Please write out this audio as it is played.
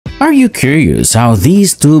Are you curious how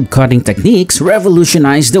these tube cutting techniques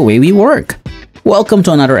revolutionize the way we work? Welcome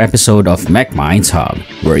to another episode of MechMinds Hub,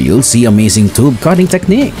 where you'll see amazing tube cutting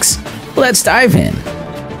techniques. Let's dive in.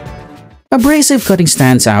 Abrasive cutting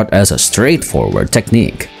stands out as a straightforward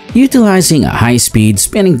technique, utilizing a high-speed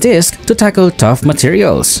spinning disc to tackle tough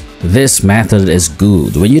materials. This method is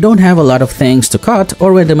good when you don't have a lot of things to cut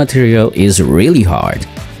or when the material is really hard.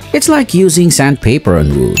 It's like using sandpaper on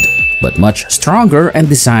wood, but much stronger and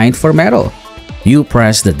designed for metal. You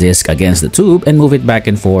press the disc against the tube and move it back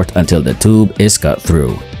and forth until the tube is cut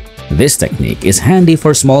through. This technique is handy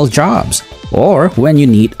for small jobs or when you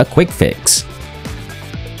need a quick fix.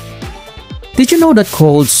 Did you know that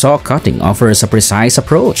cold saw cutting offers a precise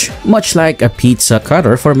approach, much like a pizza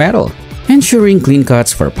cutter for metal, ensuring clean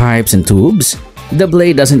cuts for pipes and tubes? The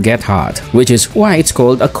blade doesn't get hot, which is why it's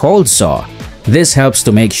called a cold saw. This helps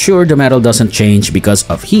to make sure the metal doesn't change because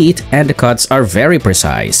of heat and the cuts are very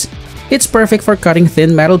precise. It's perfect for cutting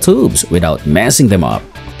thin metal tubes without messing them up.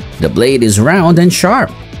 The blade is round and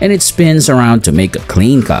sharp, and it spins around to make a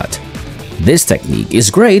clean cut. This technique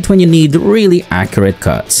is great when you need really accurate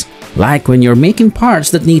cuts, like when you're making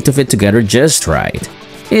parts that need to fit together just right.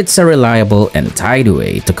 It's a reliable and tidy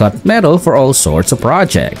way to cut metal for all sorts of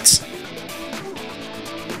projects.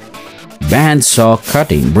 Bandsaw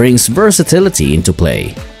cutting brings versatility into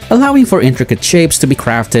play, allowing for intricate shapes to be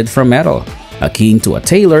crafted from metal, akin to a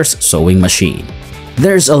tailor's sewing machine.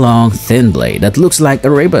 There's a long, thin blade that looks like a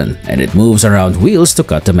ribbon, and it moves around wheels to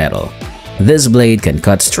cut the metal. This blade can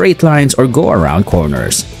cut straight lines or go around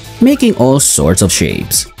corners, making all sorts of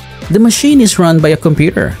shapes. The machine is run by a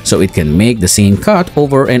computer, so it can make the same cut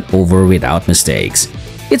over and over without mistakes.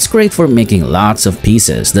 It's great for making lots of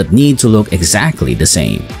pieces that need to look exactly the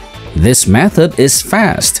same. This method is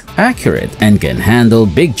fast, accurate, and can handle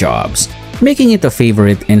big jobs, making it a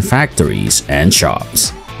favorite in factories and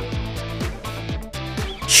shops.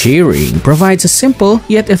 Shearing provides a simple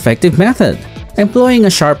yet effective method, employing a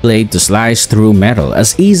sharp blade to slice through metal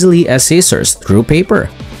as easily as scissors through paper.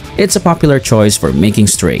 It's a popular choice for making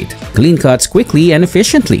straight, clean cuts quickly and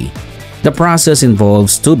efficiently. The process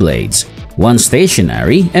involves two blades, one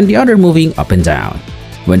stationary and the other moving up and down.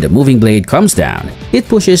 When the moving blade comes down, it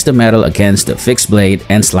pushes the metal against the fixed blade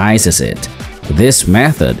and slices it. This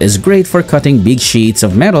method is great for cutting big sheets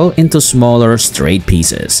of metal into smaller, straight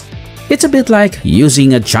pieces. It's a bit like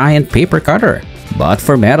using a giant paper cutter, but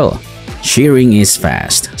for metal. Shearing is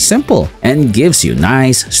fast, simple, and gives you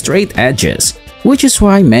nice, straight edges, which is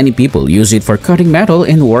why many people use it for cutting metal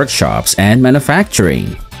in workshops and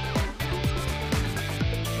manufacturing.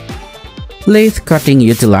 Lathe cutting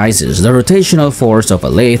utilizes the rotational force of a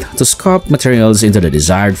lathe to sculpt materials into the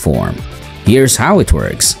desired form. Here's how it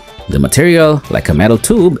works. The material, like a metal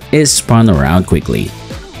tube, is spun around quickly.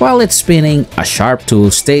 While it's spinning, a sharp tool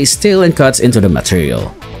stays still and cuts into the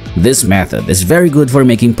material. This method is very good for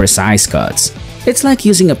making precise cuts. It's like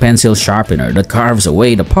using a pencil sharpener that carves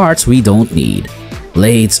away the parts we don't need.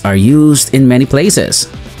 Lathes are used in many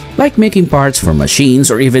places, like making parts for machines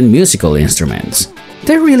or even musical instruments.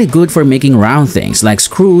 They're really good for making round things like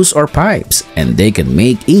screws or pipes, and they can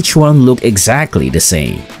make each one look exactly the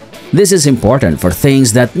same. This is important for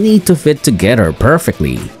things that need to fit together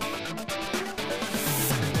perfectly.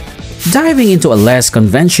 Diving into a less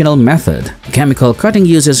conventional method, chemical cutting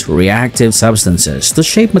uses reactive substances to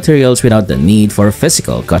shape materials without the need for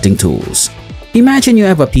physical cutting tools. Imagine you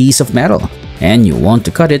have a piece of metal, and you want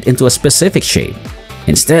to cut it into a specific shape.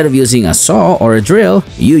 Instead of using a saw or a drill,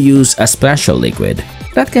 you use a special liquid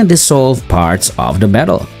that can dissolve parts of the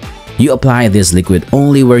metal. You apply this liquid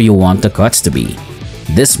only where you want the cuts to be.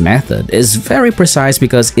 This method is very precise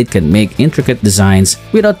because it can make intricate designs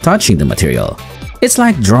without touching the material. It's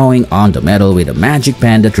like drawing on the metal with a magic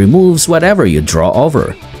pen that removes whatever you draw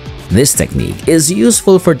over. This technique is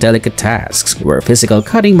useful for delicate tasks where physical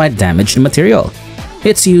cutting might damage the material.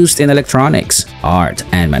 It's used in electronics, art,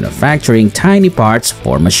 and manufacturing tiny parts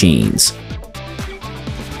for machines.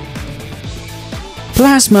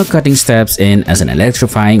 Plasma cutting steps in as an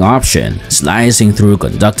electrifying option, slicing through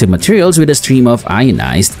conductive materials with a stream of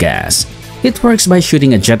ionized gas. It works by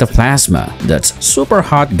shooting a jet of plasma that's super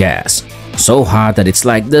hot gas, so hot that it's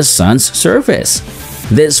like the sun's surface.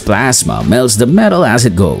 This plasma melts the metal as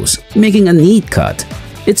it goes, making a neat cut.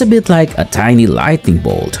 It's a bit like a tiny lightning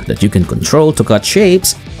bolt that you can control to cut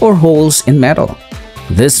shapes or holes in metal.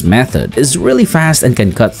 This method is really fast and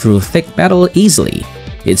can cut through thick metal easily.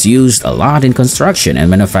 It's used a lot in construction and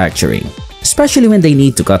manufacturing, especially when they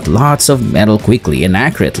need to cut lots of metal quickly and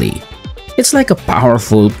accurately. It's like a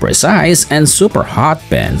powerful, precise, and super hot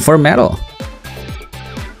pen for metal.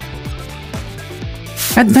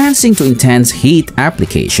 Advancing to intense heat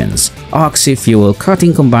applications, oxy-fuel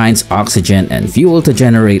cutting combines oxygen and fuel to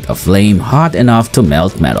generate a flame hot enough to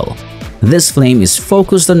melt metal. This flame is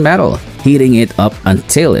focused on metal, heating it up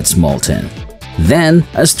until it's molten. Then,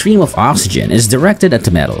 a stream of oxygen is directed at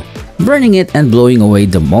the metal, burning it and blowing away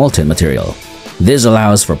the molten material. This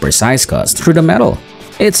allows for precise cuts through the metal.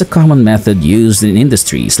 It's a common method used in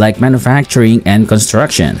industries like manufacturing and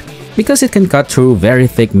construction because it can cut through very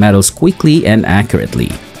thick metals quickly and accurately.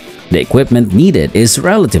 The equipment needed is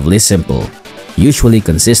relatively simple, usually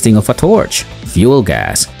consisting of a torch, fuel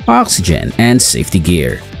gas, oxygen, and safety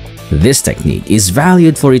gear. This technique is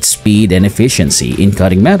valued for its speed and efficiency in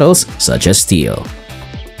cutting metals such as steel.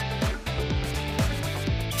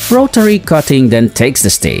 Rotary cutting then takes the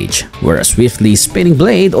stage, where a swiftly spinning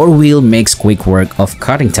blade or wheel makes quick work of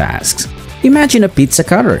cutting tasks. Imagine a pizza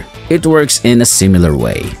cutter. It works in a similar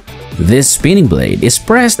way. This spinning blade is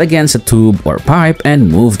pressed against a tube or pipe and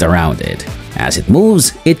moved around it. As it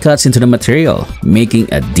moves, it cuts into the material,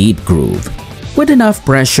 making a deep groove. With enough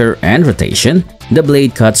pressure and rotation, the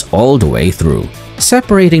blade cuts all the way through,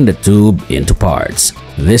 separating the tube into parts.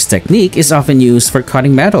 This technique is often used for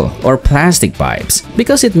cutting metal or plastic pipes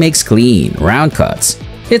because it makes clean, round cuts.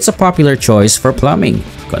 It's a popular choice for plumbing,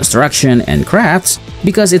 construction, and crafts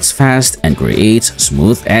because it's fast and creates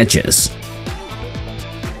smooth edges.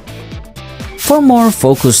 For more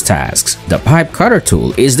focused tasks, the pipe cutter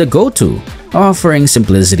tool is the go-to, offering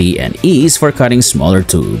simplicity and ease for cutting smaller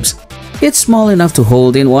tubes. It's small enough to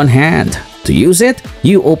hold in one hand. To use it,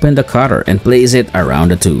 you open the cutter and place it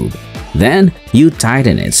around the tube. Then, you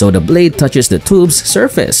tighten it so the blade touches the tube's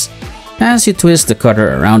surface. As you twist the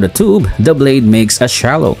cutter around the tube, the blade makes a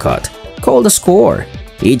shallow cut, called a score.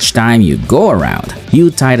 Each time you go around,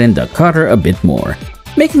 you tighten the cutter a bit more,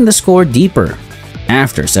 making the score deeper.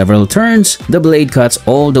 After several turns, the blade cuts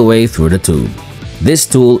all the way through the tube. This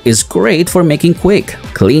tool is great for making quick,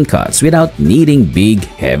 clean cuts without needing big,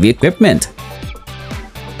 heavy equipment.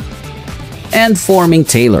 And forming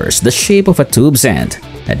tailors the shape of a tube's end,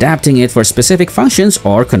 adapting it for specific functions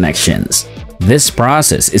or connections. This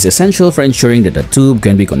process is essential for ensuring that the tube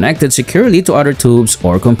can be connected securely to other tubes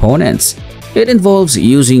or components. It involves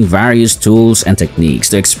using various tools and techniques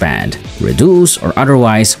to expand, reduce, or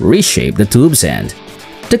otherwise reshape the tube's end.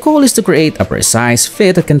 The goal is to create a precise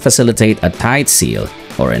fit that can facilitate a tight seal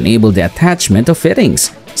or enable the attachment of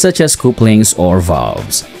fittings, such as couplings or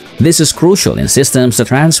valves. This is crucial in systems that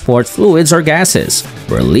transport fluids or gases,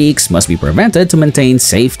 where leaks must be prevented to maintain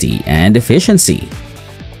safety and efficiency.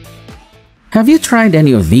 Have you tried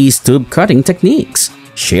any of these tube cutting techniques?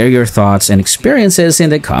 Share your thoughts and experiences in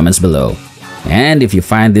the comments below. And if you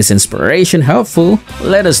find this inspiration helpful,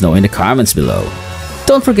 let us know in the comments below.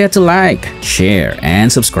 Don't forget to like, share,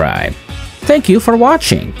 and subscribe. Thank you for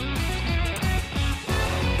watching.